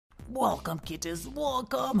Welcome, kitties,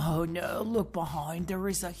 welcome. Oh no, look behind, there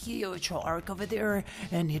is a huge shark over there,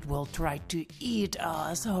 and it will try to eat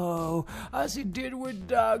us. Oh, as it did with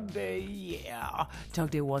Dog Day. Yeah,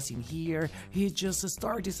 Dog Day was in here. He just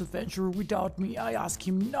started this adventure without me. I asked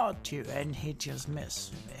him not to, and he just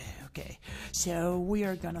missed me. Okay, so we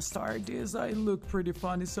are gonna start this. I look pretty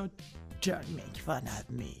funny, so don't make fun of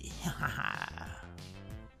me.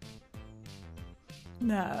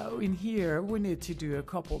 Now, in here, we need to do a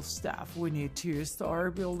couple stuff. We need to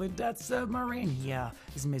start building that submarine. Yeah,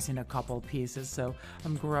 it's missing a couple pieces, so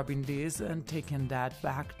I'm grabbing this and taking that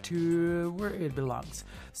back to where it belongs.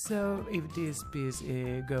 So, if this piece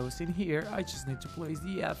goes in here, I just need to place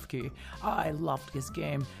the F key. I love this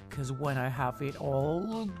game, because when I have it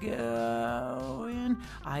all going,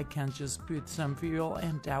 I can just put some fuel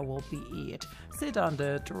and that will be it. Sit on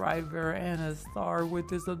the driver and start with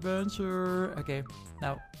this adventure. Okay.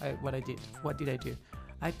 Now, what did I do?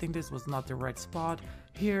 I think this was not the right spot.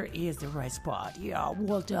 Here is the right spot. Yeah,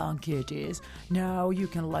 well done, kitties. Now you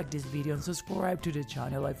can like this video and subscribe to the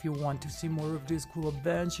channel if you want to see more of these cool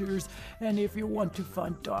adventures. And if you want to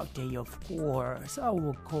find Dog Day, of course, I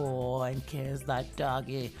will call and kiss that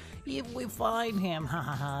doggy if we find him.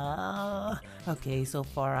 Okay, so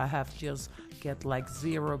far I have just get like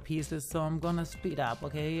 0 pieces, so I'm gonna speed up.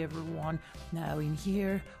 Okay, everyone. Now in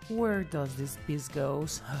here, where does this piece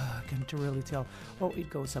goes? I can't really tell. Oh, it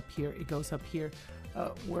goes up here. It goes up here.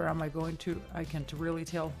 Where am I going to? I can't really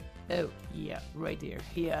tell. Oh, yeah, right there.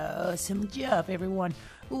 Yeah, awesome job, everyone.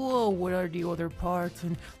 Whoa, what are the other parts?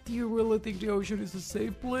 And do you really think the ocean is a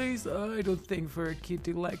safe place? I don't think for a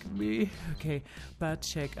kitty like me. Okay, but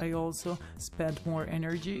check. I also spend more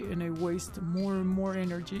energy and I waste more and more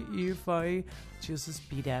energy if I just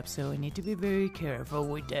speed up. So I need to be very careful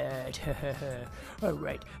with that.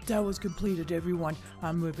 Alright, that was completed, everyone.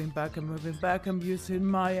 I'm moving back. I'm using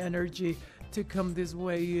my energy to come this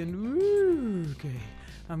way and woo, okay.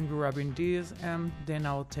 I'm grabbing this and then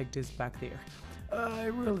I'll take this back there. I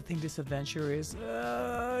really think this adventure is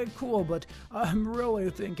cool, but I'm really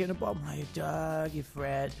thinking about my doggy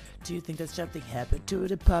Fred. Do you think that something happened to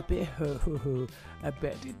the puppy? I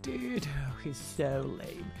bet it did. Oh, he's so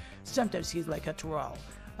lame. Sometimes he's like a troll.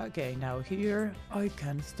 Okay, now here I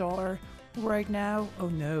can start right now. Oh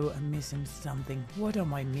no, I'm missing something. What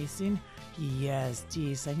am I missing? Yes,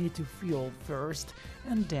 geez, I need to fuel first,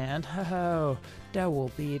 and then, oh, that will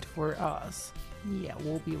be it for us. Yeah,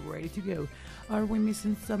 we'll be ready to go. Are we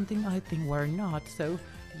missing something? I think we're not, so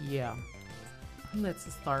yeah. Let's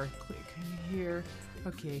start clicking here.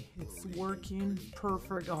 Okay, it's working.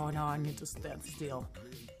 Perfect. Oh no, I need to stand still.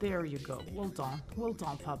 There you go. Well done,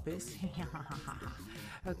 puppies.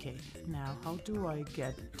 Okay, now how do I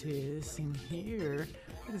get this in here?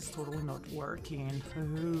 It is totally not working.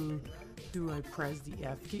 Oh, do I press the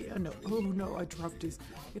F key? Oh no, I dropped this.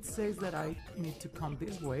 It says that I need to come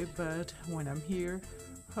this way, but when I'm here,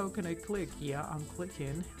 how can I click? Yeah, I'm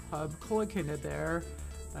clicking it there.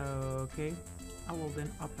 Okay, I will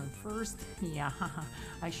then open first. Yeah,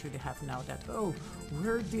 I should have now that. Oh,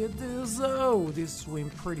 where did this? Oh, this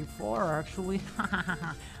swim pretty far actually.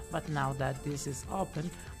 But now that this is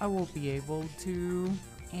open, I will be able to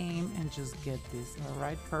aim and just get this.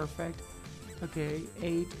 Alright, perfect. Okay,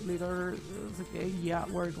 8 liters. Okay, yeah,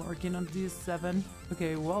 we're working on this. 7.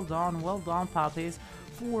 Okay, well done, puppies.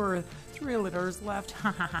 4, 3 liters left.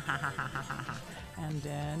 And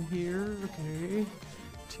then here, okay,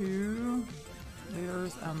 2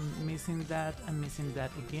 liters. I'm missing that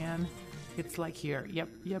again. It's like here. Yep,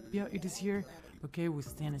 it is here. Okay, we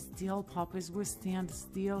stand still, puppies, we stand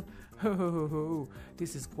still.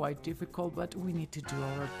 This is quite difficult, but we need to do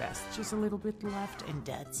our best. Just a little bit left, and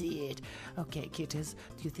that's it. Okay, kitties,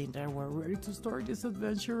 do you think that we're ready to start this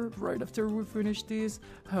adventure right after we finish this?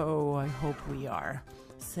 Oh, I hope we are.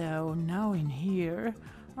 So now in here,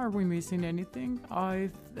 are we missing anything? I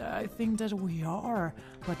think that we are,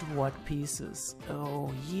 but what pieces? Oh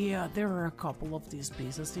yeah, there are a couple of these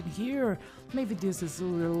pieces in here. Maybe this is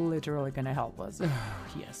literally gonna help us. Oh,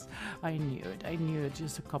 yes, I knew it,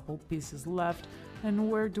 just a couple pieces left. And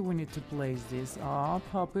where do we need to place this? Oh,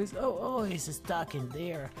 puppies. Oh, it's stuck in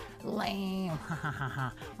there. Lame.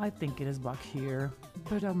 I think it is back here,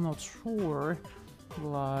 but I'm not sure.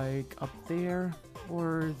 Like up there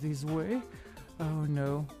or this way? Oh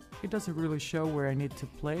no, it doesn't really show where I need to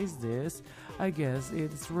place this. I guess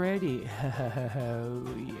it's ready. Oh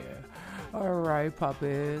yeah. Alright,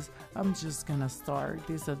 puppies, I'm just gonna start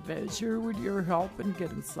this adventure with your help and get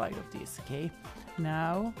inside of this, okay?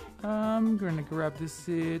 Now, I'm gonna grab the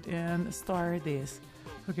seat and start this.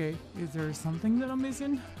 Okay, is there something that I'm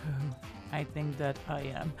missing? I think that I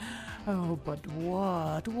am. Oh, but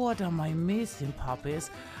what? What am I missing, puppies?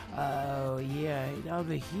 Oh, yeah,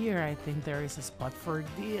 over here I think there is a spot for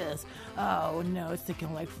this. Oh, no, it's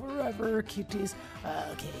taking like forever, kitties.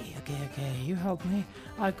 Okay, you help me.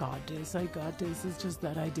 I got this. It's just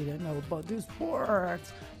that I didn't know about this port.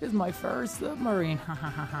 It's my first submarine.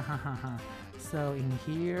 So in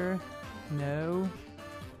here, no.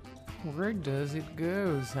 Where does it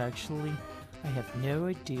go, actually? I have no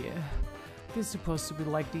idea. This is supposed to be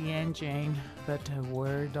like the engine, but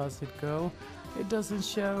where does it go? It doesn't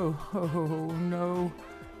show. Oh no.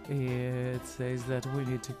 It says that we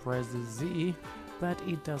need to press the Z, but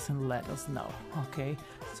it doesn't let us know. Okay,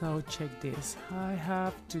 so check this. I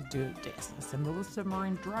have to do this. Assemble the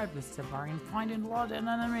submarine, drive the submarine, find and load an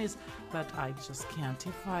enemies. But I just can't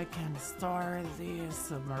if I can start this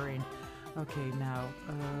submarine. Okay, now,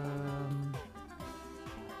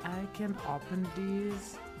 I can open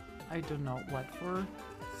these. I don't know what for,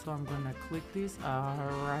 so I'm gonna click this.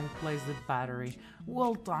 Alright, place the battery.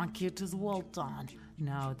 Well done, kiddos, well done.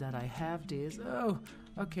 Now that I have this,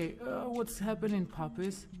 okay, what's happening,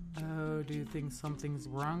 puppies? Do you think something's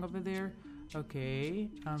wrong over there? Okay,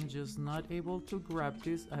 I'm just not able to grab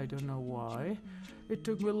this. I don't know why. It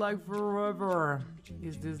took me like forever.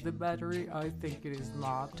 Is this the battery? I think it is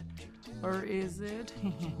not. Or is it?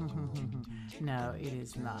 No, it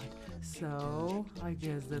is not. So, I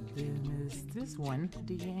guess that then is this one,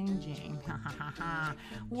 the engine.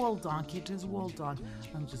 Well done, kiddos, well done.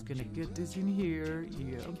 I'm just gonna get this in here.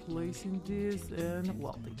 Yeah, placing this and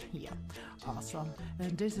welding. Yeah, awesome.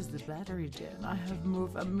 And this is the battery then. I have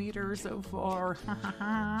moved a meter so far.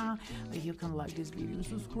 You can like this video,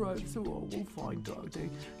 subscribe so I will find Dogday.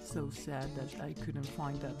 So sad that I couldn't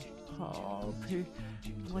find that puppy.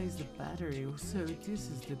 Place the battery. So this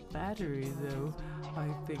is the battery though. I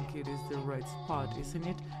think it is the right spot, isn't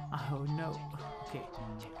it? Oh no. Okay,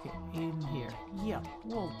 in here. Yeah,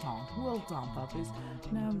 well done, puppies.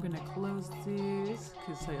 Now I'm gonna close this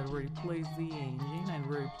because I already placed the engine, I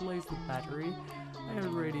already placed the battery, I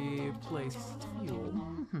already placed fuel.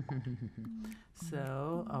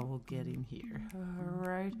 So I will get in here.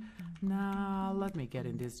 Alright, now let me get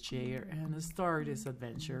in this chair and start this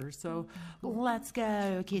adventure. So let's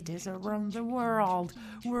go, kitties around the world.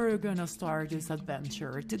 We're gonna start this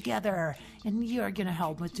adventure together, and you're gonna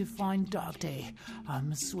help me to find Dogday.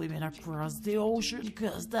 I'm swimming across the ocean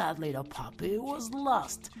because that little puppy was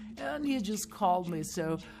lost, and he just called me,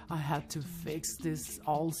 so I had to fix this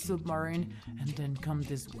old submarine and then come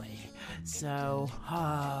this way. So,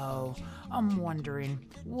 I'm wondering,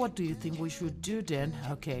 what do you think we should do then?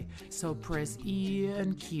 Okay, so press E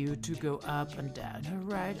and Q to go up and down.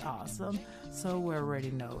 Alright, awesome. So we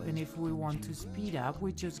already know. And if we want to speed up,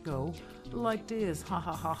 we just go like this.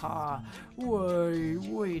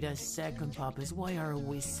 Wait a second, puppies. Why are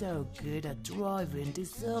we so good at driving the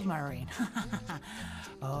submarine?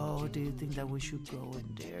 Oh, do you think that we should go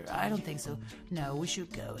in there? I don't think so. No, we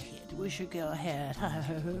should go ahead.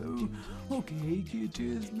 Okay,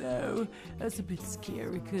 kitties, no. That's a bit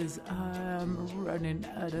scary because I'm running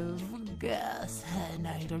out of gas and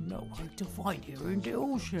I don't know where to find here in the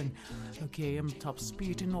ocean. Okay, I'm top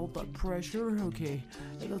speed and all that pressure. Okay,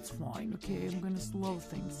 that's fine. Okay, I'm gonna slow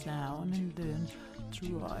things down and then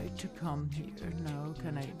try to come here. Now,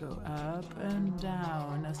 can I go up and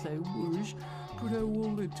down as I wish? But I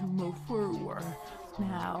will need to move forward.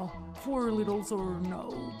 Now, for littles or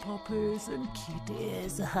no, puppies and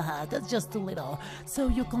kitties. That's just a little. So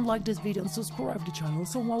you can like this video and subscribe to the channel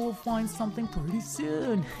so I will find something pretty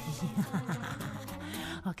soon.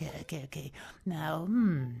 Okay. Now,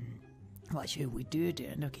 what should we do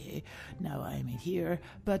then? Okay, now I'm in here,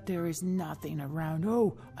 but there is nothing around.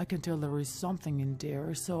 Oh, I can tell there is something in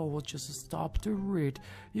there, so we'll just stop to read.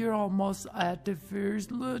 You're almost at the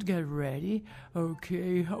first loot. Get ready.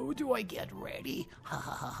 Okay, how do I get ready?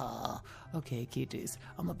 Okay, kitties,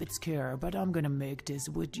 I'm a bit scared, but I'm gonna make this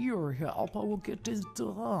with your help. I will get this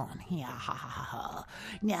done.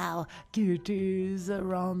 Now, kitties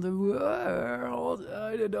around the world.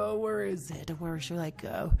 I don't know, where is it? Where should I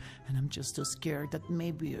go? And I'm just so scared that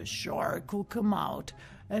maybe a shark will come out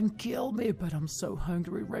and kill me, but I'm so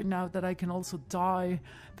hungry right now that I can also die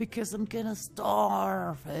because I'm gonna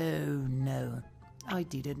starve. Oh no, I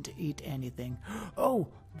didn't eat anything. Oh,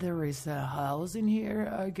 there is a house in here.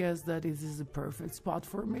 I guess that this is a perfect spot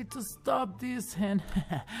for me to stop this and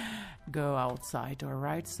go outside.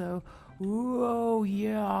 Alright, so whoa,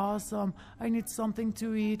 yeah, awesome. I need something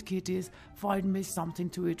to eat, kitties. Find me something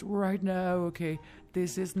to eat right now. Okay,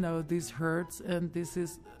 this hurts, and this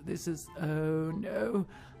is, oh no.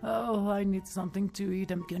 Oh, I need something to eat.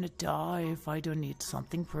 I'm gonna die if I don't eat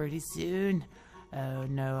something pretty soon. Oh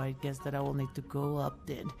no, I guess that I will need to go up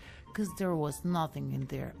then, because there was nothing in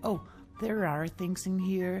there. Oh, there are things in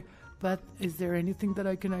here, but is there anything that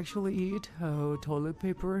I can actually eat? Oh, toilet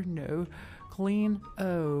paper? No. Clean?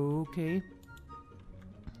 Oh, okay.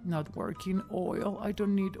 Not working. Oil? I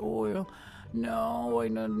don't need oil. No, I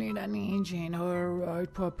don't need an engine.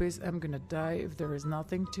 Alright, puppies, I'm gonna die if there is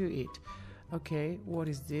nothing to eat. Okay, what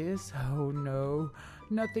is this? Oh no,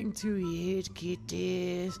 nothing to eat,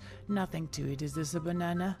 kitties. Nothing to eat. Is this a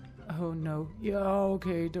banana? Oh no. Yeah,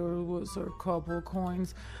 okay, there was a couple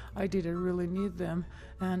coins. I didn't really need them.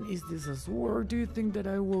 And is this a sword? Do you think that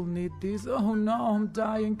I will need this? Oh no, I'm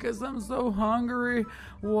dying because I'm so hungry.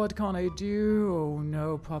 What can I do? Oh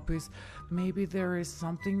no, puppies. Maybe there is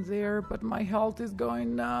something there, but my health is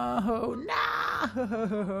going no.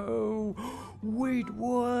 No! Wait,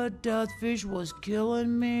 what? That fish was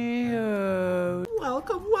killing me.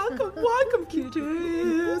 Welcome, welcome, welcome,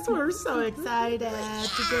 kitties. We're so excited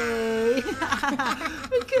today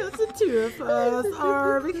because the two of us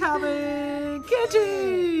are becoming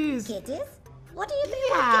kitties. Kitties? What do you think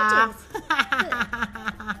about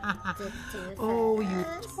kitties? Oh, you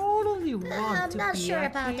totally want to not be sure a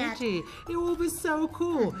about that. kitty. It will be so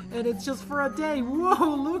cool, and it's just for a day.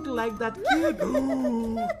 Whoa, look like that kid.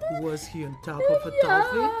 Was he on top of a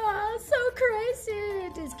toffee? Yeah, so crazy.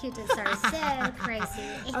 These kittens are so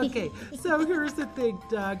crazy. Okay, so here's the thing,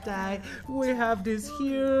 Dog Day. We have this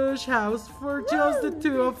huge house for just the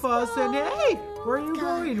two of us, and hey, where are you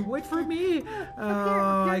going? Wait for me.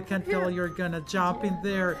 Oh, I can tell you're gonna jump in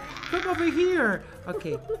there. Come over here.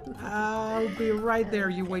 Okay, I'll be right there.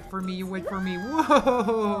 You wait for me. You wait for me.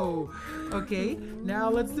 Whoa. Okay, now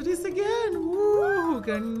let's do this again. Woo,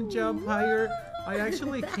 can jump higher. I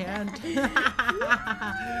actually can't.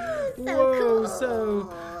 Whoa,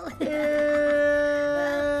 so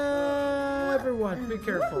everyone, be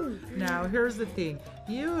careful. Now, here's the thing.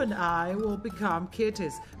 You and I will become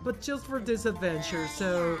kitties, but just for this adventure.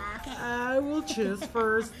 So I will choose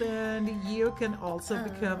first, and you can also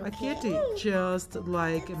become a kitty, just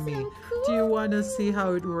like me. Do you want to see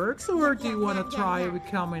how it works, or do you want to try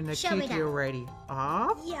becoming a kitty already?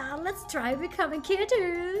 Yeah, let's try becoming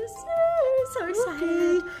kitties. So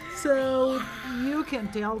excited. Okay, so you can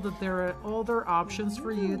tell that there are other options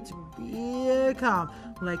for you to become.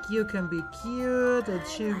 Like you can be cute and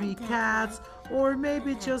chubby cats, or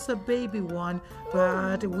maybe just a baby one.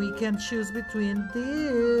 But we can choose between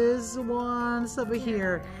these ones over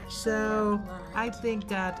here. So I think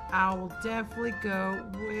that I will definitely go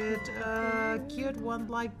with a cute one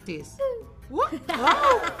like this. What?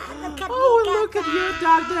 Oh, look at you,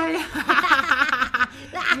 Dog Day.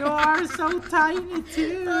 You are so tiny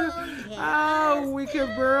too. Oh, we can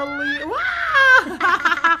barely.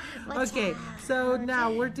 Okay, so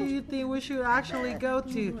now where do you think we should actually go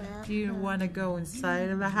to? Do you want to go inside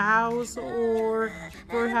of the house, or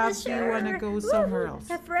perhaps you want to go somewhere else?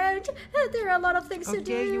 A friend. There are a lot of things to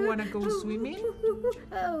do. Okay, you want to go swimming?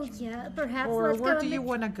 Oh yeah, perhaps. Or let's where go do you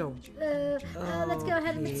want to go? Let's go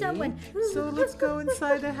ahead and meet someone. So let's go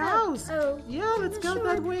inside the house. Yeah, let's go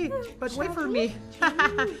that way. But wait for me.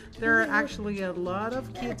 There are actually a lot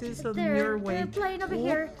of kitties on your way. They're playing over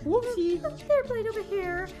here. Whoopsie. They're playing over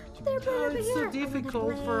here. They're playing over It's here. so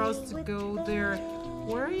difficult for us to go there.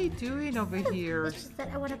 What are you doing over here? It's just that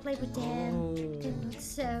I want to play with them. Oh. They look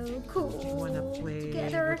so cool. You want to play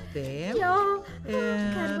together. with them? Yeah. Can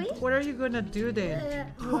And we? what are you going to do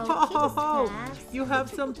then? Well, You have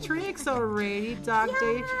some tricks already, Dog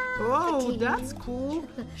Day. Oh, Okay. that's cool.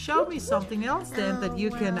 Show me something else then that you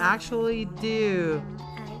can actually do.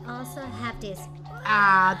 I also have this.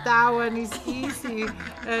 That one is easy.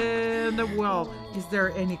 And well, is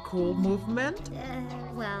there any cool movement?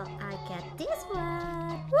 Well, I get this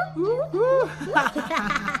one. Woo-hoo.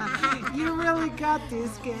 You really got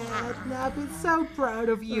this, CATNAP. I'm so proud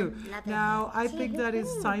of you. Now, I think that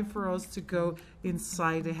it's time for us to go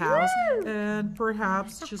inside the house and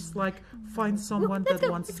perhaps just like find someone that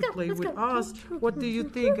wants to play with us. What do you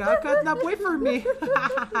think? CATNAP, wait for me.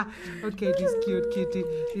 Okay, this cute kitty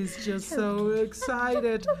is just so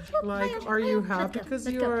excited. Like, are you happy because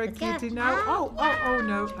you are a kitty now? Oh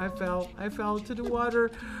no, I fell to the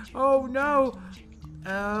water. Oh no.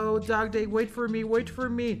 Oh, Dog Day, wait for me. Wait for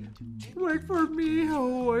me.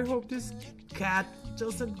 Oh, I hope this cat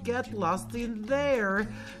doesn't get lost in there.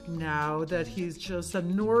 Now that he's just a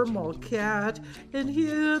normal cat, and he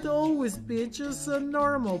had always been just a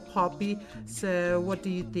normal puppy. So, what do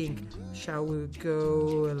you think? Shall we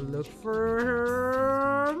go and look for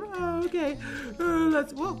him? Okay,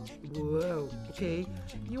 let's. Whoa. Okay.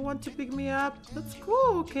 You want to pick me up? That's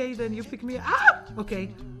cool. Okay, then you pick me up. Okay.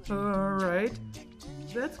 All right.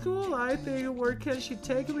 That's cool. I think where can she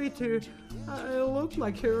take me to? I look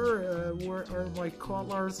like her. Where are my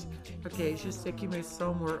colors? Okay, she's taking me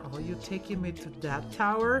somewhere. Are you taking me to that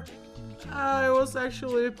tower? I was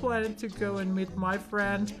actually planning to go and meet my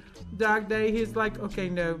friend Dogday. He's like, okay,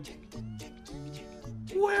 no.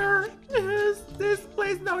 Where is this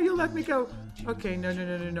place? No, you let me go. Okay,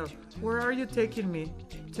 no. Where are you taking me?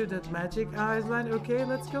 To that magic island? Okay,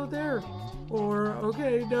 let's go there. Or,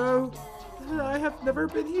 okay, no. I have never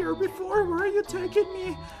been here before. Where are you taking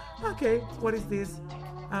me? Okay, what is this?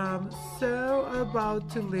 So about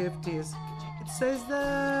to leave this. It says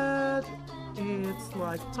that it's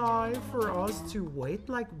like time for us to wait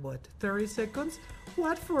like what, 30 seconds?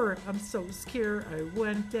 What for? I'm so scared. I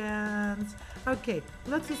went dance. Okay,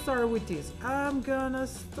 let's start with this. I'm gonna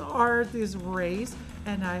start this race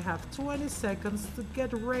and I have 20 seconds to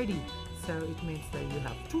get ready. So it means that you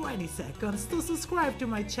have 20 seconds to subscribe to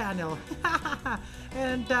my channel.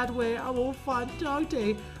 And that way I will find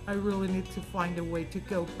Dogday. I really need to find a way to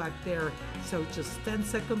go back there. So just 10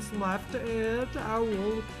 seconds left and I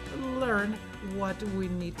will learn what we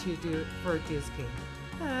need to do for this game.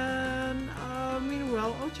 And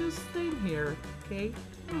meanwhile, I'll just stay here, okay?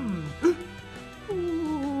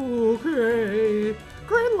 Okay.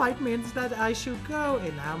 Green light means that I should go,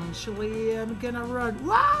 and I'm gonna run.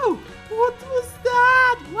 Wow! What was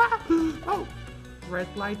that? Wow! Oh, red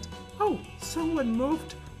light. Oh, someone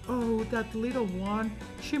moved. Oh, that little one.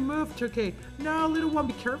 She moved. Okay. No, little one,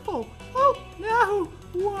 be careful. Oh, no!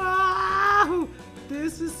 Wow!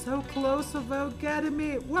 This is so close about getting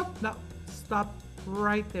me. Whoop! No, stop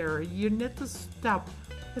right there. You need to stop.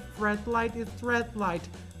 It's red light. It's red light.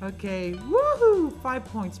 Okay. Woohoo! 5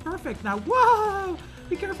 points. Perfect. Now, whoa!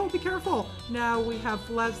 Be careful, be careful. Now we have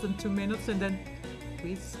less than 2 minutes and then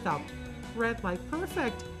we stopped. Red light,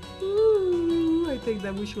 perfect. Ooh, I think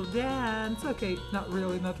that we should dance. Okay, not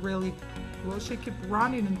really, not really. Will she keep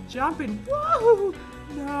running and jumping? Whoa!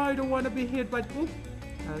 No, I don't want to be hit by...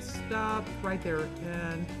 stop right there.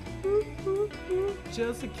 And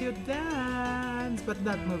just a cute dance, but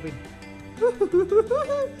not moving.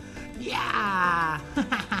 Yeah!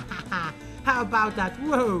 How about that?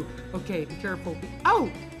 Whoa! Okay, be careful. Oh!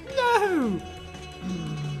 No!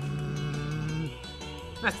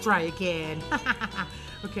 Let's try again.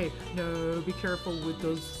 Okay, no, be careful with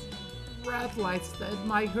those red lights that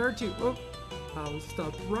might hurt you. Oh, I'll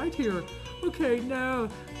stop right here. Okay, no,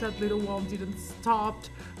 that little one didn't stop.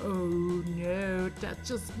 Oh no, that's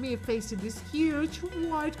just me facing this huge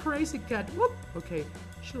white crazy cat. Whoop! Okay,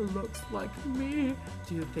 she looks like me.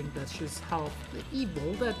 Do you think that she's half the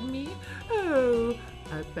evil that me? Oh,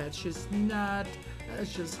 I bet she's not.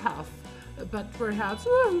 She's half, but perhaps.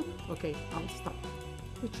 Woo! Okay, I'll stop.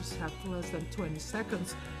 We just have less than 20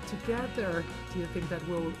 seconds to get there. Do you think that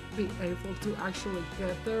we'll be able to actually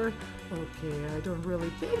get there? Okay, I don't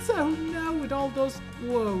really think so. No, with all those...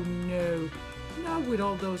 Whoa, no. Not with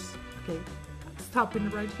all those... Okay, I'm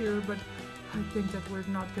stopping right here, but I think that we're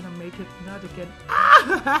not gonna make it. Not again.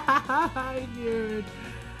 Ah! I knew it.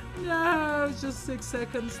 No, it's just 6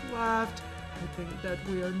 seconds left. I think that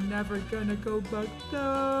we are never gonna go back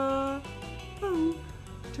there. Oh.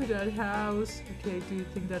 To that house. Okay, do you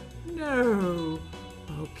think that... No!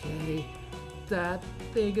 Okay, that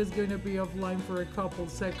thing is gonna be offline for a couple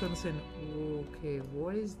seconds and... Okay,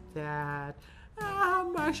 what is that?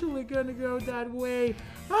 I'm actually gonna go that way.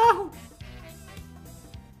 Oh!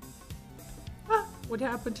 Ah, what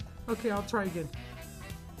happened? Okay, I'll try again.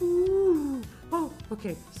 Ooh. Oh,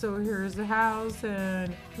 okay, so here's the house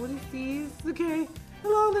and... What is this? Okay,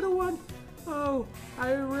 hello little one. Oh,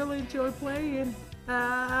 I really enjoy playing.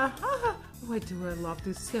 Why do I love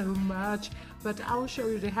this so much? But I'll show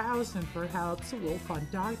you the house and perhaps we'll find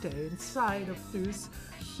Dogday inside of this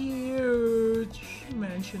huge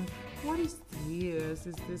mansion. What is this?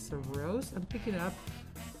 Is this a rose? I'm picking up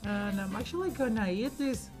and I'm actually gonna eat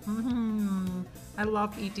this. I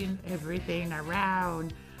love eating everything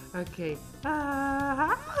around. Okay.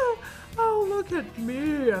 Oh, look at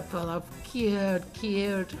me, full of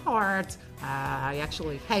cute hearts. I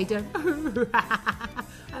actually hate them.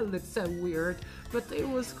 I look so weird, but it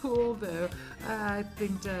was cool though. I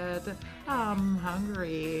think that I'm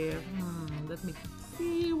hungry. Let me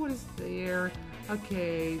see what is there.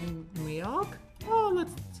 Okay, milk. Oh,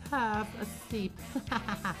 let's have a sip.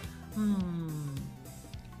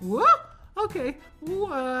 What? Okay,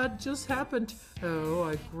 what just happened? Oh,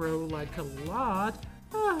 I grow like a lot.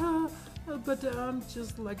 But I'm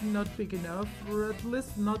just like not big enough, or at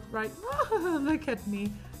least not right. Look at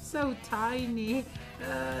me, so tiny.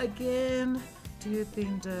 Again, do you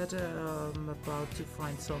think that I'm about to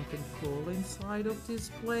find something cool inside of this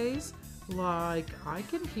place? Like, I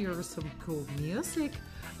can hear some cool music.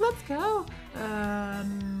 Let's go.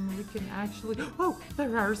 We can actually... Oh,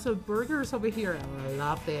 there are some burgers over here. I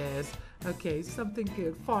love this. Okay, something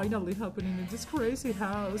good finally happening in this crazy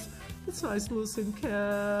house. Besides losing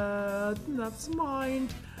CATNAP's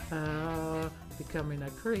mind. Becoming a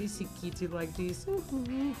crazy kitty like this.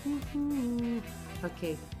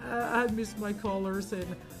 Okay, I miss my colors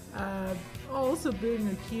and also being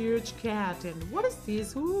a huge cat. And what is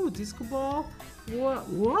this? Ooh, disco ball. What?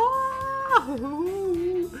 Wow!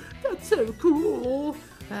 That's so cool.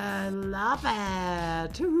 I love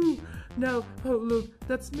it. Ooh. No, oh look,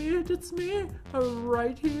 that's me,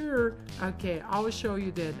 right here. Okay, I'll show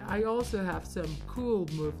you then. I also have some cool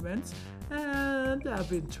movements and I've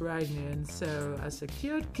been trying it. So as a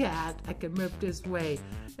cute cat, I can move this way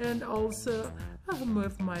and also I'll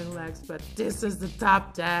move my legs, but this is the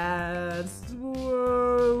top dance.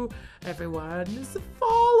 Whoa, everyone is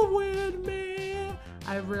following me.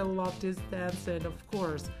 I really love this dance and of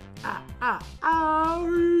course, oh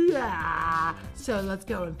yeah. So let's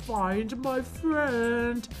go and find my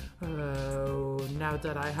friend. Oh, now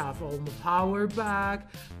that I have all my power back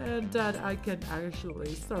and that I can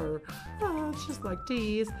actually start just like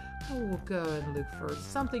this, I will go and look for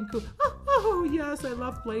something cool. Oh yes, I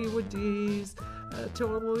love playing with these.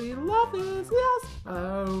 Totally love this, yes.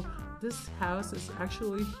 Oh, this house is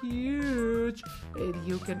actually huge and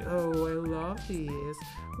you can, oh, I love this.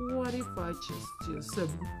 What if I just do some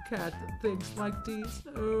cat things like this?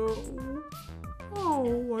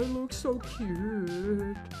 Oh, I look so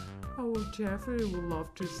cute. I will definitely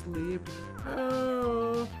love to sleep.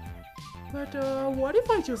 But what if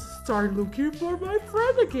I just start looking for my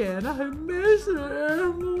friend again? I miss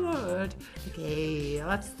him. What? Okay,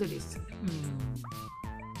 let's do this.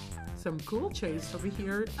 Some cool chase over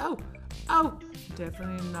here. Oh,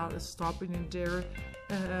 definitely not stopping in there.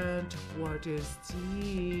 And what is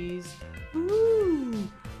this? Ooh,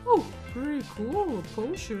 oh, pretty cool. A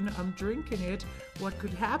potion. I'm drinking it. What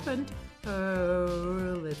could happen?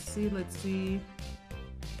 Oh, let's see.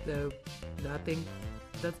 No, nothing.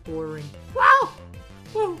 That's boring. Wow!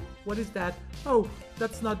 Oh, what is that? Oh,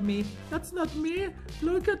 that's not me.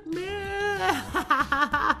 Look at me.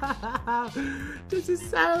 This is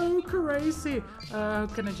so crazy.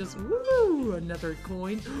 Can I just, woo, another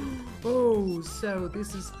coin. Oh, so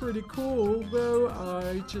this is pretty cool, though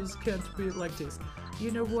I just can't be like this.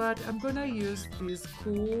 You know what? I'm gonna use these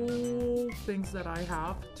cool things that I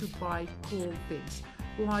have to buy cool things.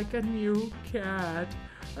 Like a new cat.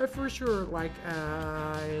 For sure, like,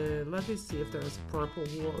 let me see if there's a purple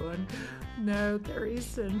one. No, there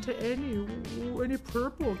isn't any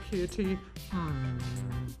purple kitty.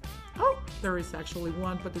 Oh, there is actually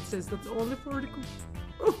one, but it says that's only for the group.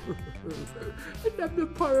 And I'm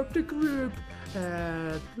not part of the group.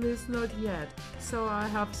 Please not yet. So I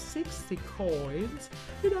have 60 coins.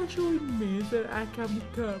 It actually means that I can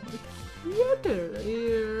become a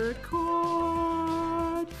cuter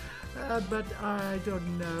coin. But I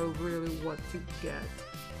don't know really what to get.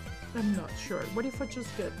 I'm not sure. What if I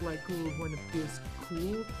just get like one of these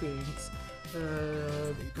cool things?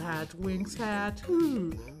 Hat wings hat.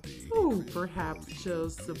 Ooh, perhaps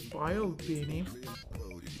just a wild beanie.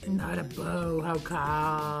 Not a bow. How can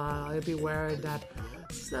I be wearing that?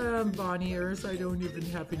 Some bunny ears. I don't even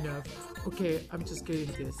have enough. Okay, I'm just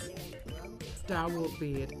getting this. That will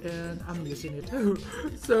be it, and I'm using it.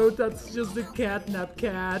 So that's just a catnap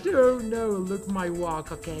cat. Oh no, look my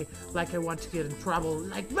walk, okay? Like I want to get in trouble.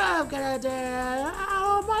 Like, move, get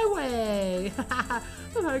out my way.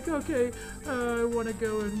 Like, okay, I want to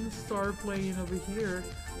go and start playing over here.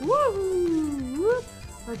 Woohoo!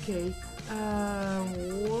 Okay,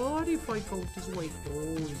 what if I go this way?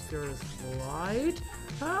 Oh, is there a slide?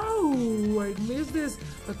 Oh, I missed this.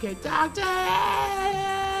 Okay, doctor!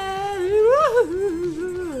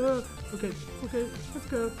 Okay, let's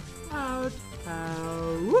go. Out.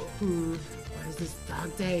 Woohoo. What is this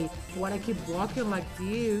dog day? What I keep walking like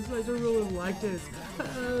this? I don't really like this.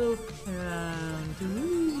 Oh, and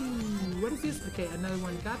what is this? Okay, another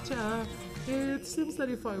one. Gotcha. It seems that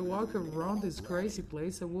if I walk around this crazy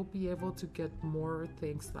place, I will be able to get more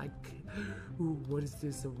things like, ooh, what is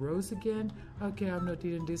this? A rose again? Okay, I'm not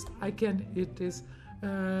eating this. I can eat this.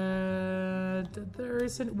 There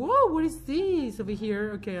is whoa, what is this over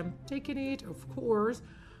here? Okay, I'm taking it, of course.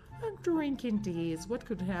 I'm drinking this. What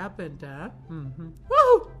could happen, huh?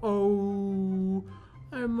 Whoa! Oh,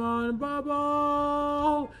 I'm on a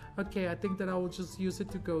bubble. Okay, I think that I will just use it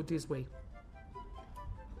to go this way.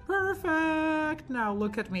 Perfect. perfect. Now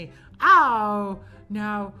look at me. Ow!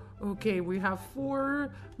 Now, okay, we have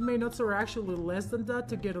 4 minutes or actually less than that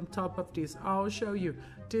to get on top of this. I'll show you.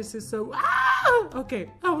 This is so... Ah! Okay,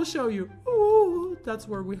 I will show you. Ooh, that's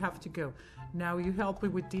where we have to go. Now you help me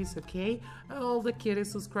with this, okay? All the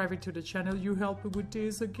kitties subscribing to the channel, you help me with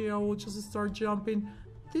this, okay? I will just start jumping.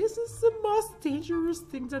 This is the most dangerous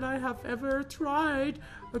thing that I have ever tried.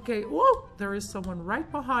 Okay, oh, there is someone right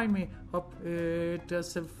behind me. Hope it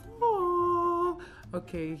doesn't fall.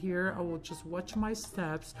 Okay, here I will just watch my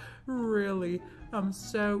steps. Really, I'm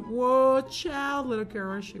so... Watch out, little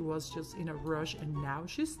girl. She was just in a rush and now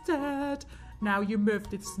she's dead. Now you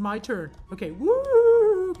moved. It's my turn. Okay,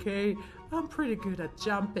 woo! Okay, I'm pretty good at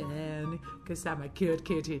jumping because I'm a cute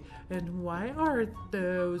kitty. And why are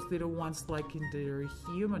those little ones like in their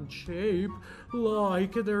human shape,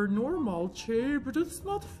 like their normal shape? That's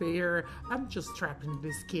not fair. I'm just trapped in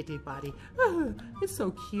this kitty body. It's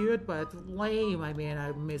so cute but lame. I mean,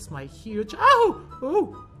 I miss my huge...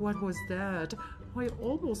 Oh, what was that? I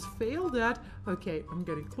almost failed that. Okay, I'm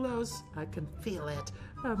getting close. I can feel it.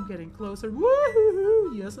 I'm getting closer.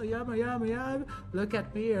 Woohoo! Yes, I am. Look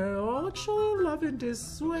at me. I'm actually loving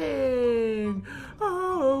this swing.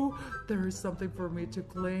 Oh, there is something for me to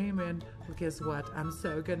claim. And guess what? I'm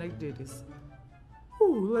so gonna do this.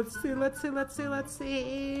 Ooh, let's see. What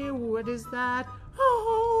is that?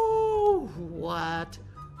 Oh, what?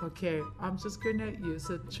 Okay, I'm just gonna use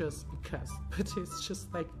it just because. But it's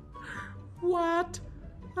just like... What?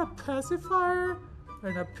 A pacifier?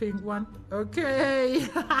 And a pink one? Okay.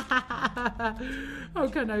 How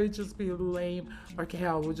can I just be lame? Okay,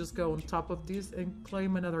 I will just go on top of this and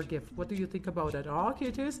claim another gift. What do you think about that? Oh,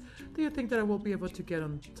 kitties? Do you think that I will be able to get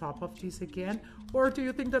on top of this again? Or do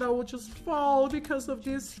you think that I will just fall because of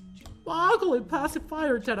this ugly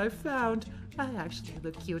pacifier that I found? I actually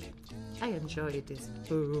look cute. I enjoy this.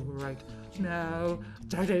 Oh, right. Now,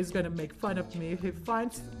 Dada is gonna make fun of me if he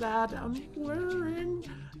finds that I'm wearing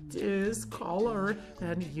this collar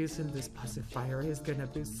and using this pacifier. He's gonna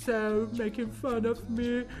be so making fun of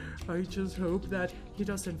me. I just hope that he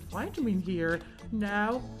doesn't find me here.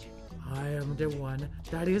 Now, I am the one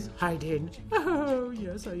that is hiding. Oh,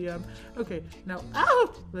 yes, I am. Okay, now,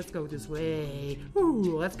 let's go this way.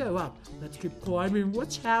 Ooh, let's go up. Let's keep climbing.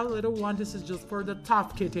 Watch out, little one. This is just for the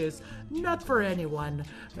tough kitties, not for anyone.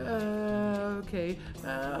 Okay.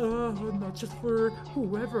 Not just for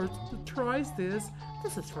whoever tries this.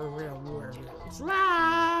 This is for real warriors.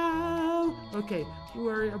 Wow! Okay,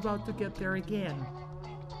 we're about to get there again.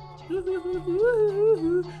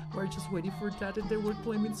 We're just waiting for that and they were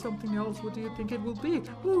claiming something else. What do you think it will be?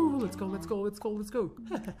 Ooh, let's go.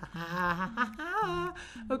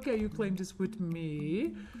 Okay, you claim this with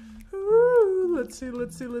me. Ooh, let's see.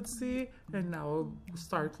 And now I'll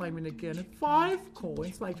start claiming again. 5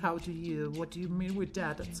 coins? Like, what do you mean with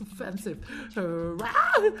that? That's offensive.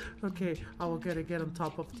 Okay, I will get again on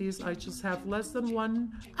top of this. I just have less than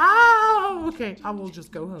 1. Okay, I will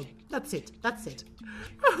just go home. That's it.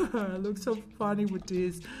 I look so funny with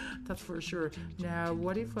this. That's for sure. Now,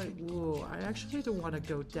 what if I actually don't want to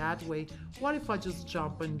go that way. What if I just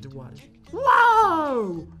jump into one?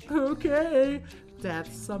 Wow! Okay.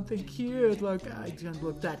 That's something cute. Look, I don't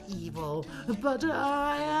look that evil, but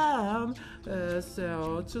I am.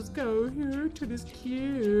 So just go here to this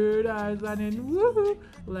cute island and woohoo.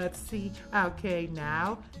 Let's see. Okay,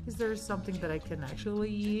 now, is there something that I can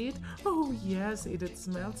actually eat? Oh, yes, it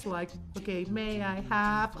smells like. Okay, may I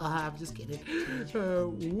have? I'm just kidding.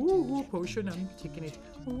 Potion, I'm taking it.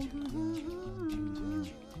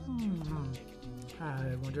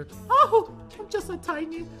 I wonder. Oh, I'm just the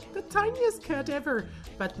tiniest cat ever.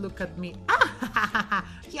 But look at me.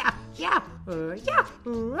 Yeah.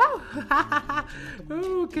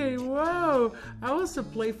 Okay, whoa. I was a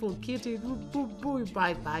playful kitty.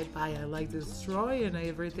 Bye. I like destroying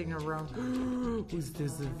everything around. Is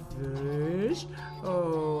this a fish?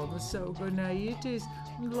 Oh, I'm so gonna eat this.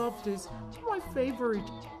 Love this. My favorite.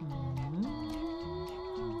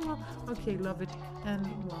 Okay, love it. And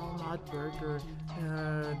walnut burger.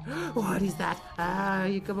 What is that?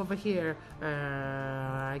 You come over here.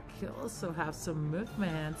 I can also have some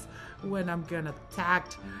movements when I'm gonna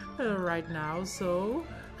attack right now. So,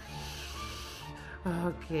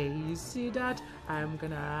 okay, you see that? I'm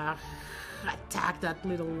gonna attack that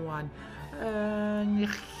little one.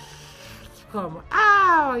 Come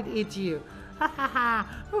out, eat you.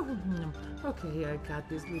 Okay, I got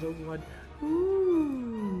this little one.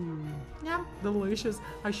 Ooh, yum, delicious.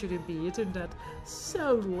 I shouldn't be eating that.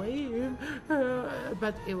 So lame.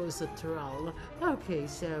 But it was a troll. Okay,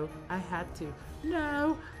 so I had to.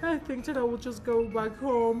 No, I think that I will just go back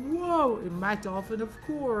home. Whoa, in my dolphin, of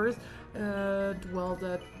course. And well,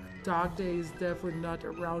 that dog day is definitely not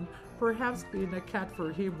around. Perhaps being a cat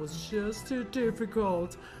for him was just too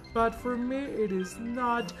difficult. But for me, it is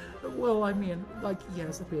not. Well, I mean, like,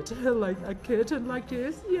 yes, a bit. Like a kitten like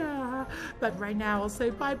this, yeah. But right now, I'll say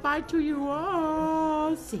bye-bye to you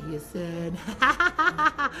all. See you soon.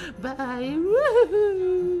 Bye. Woo-hoo.